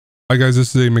Hi guys,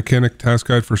 this is a mechanic task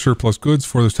guide for surplus goods.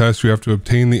 For this task, you have to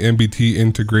obtain the MBT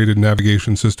integrated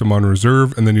navigation system on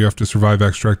reserve, and then you have to survive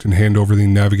extract and hand over the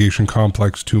navigation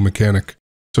complex to mechanic.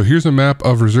 So here's a map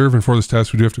of reserve, and for this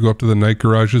task we do have to go up to the night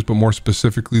garages, but more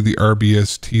specifically the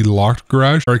RBST locked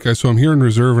garage. Alright guys, so I'm here in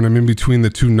reserve and I'm in between the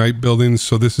two night buildings.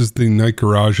 So this is the night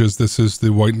garages, this is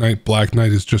the white night, black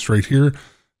night is just right here.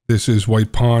 This is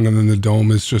White Pond, and then the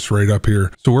dome is just right up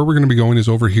here. So where we're going to be going is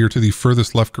over here to the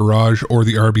furthest left garage or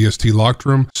the RBST locked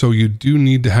room. So you do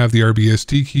need to have the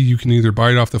RBST key. You can either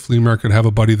buy it off the flea market, have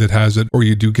a buddy that has it, or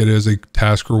you do get it as a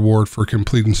task reward for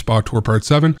completing Spot Tour Part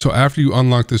 7. So after you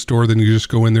unlock this door, then you just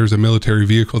go in. There's a military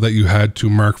vehicle that you had to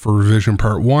mark for revision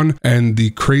Part 1, and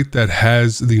the crate that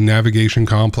has the navigation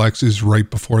complex is right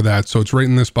before that. So it's right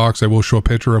in this box. I will show a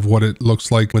picture of what it looks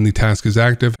like when the task is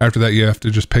active. After that, you have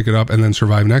to just pick it up and then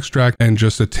survive an extract. And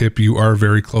just a tip, you are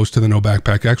very close to the no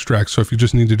backpack extract. So if you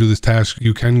just need to do this task,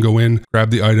 you can go in, grab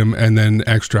the item, and then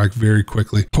extract very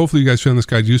quickly. Hopefully you guys found this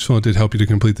guide useful. It did help you to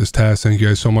complete this task. Thank you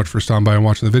guys so much for stopping by and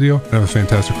watching the video, and have a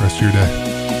fantastic rest of your day.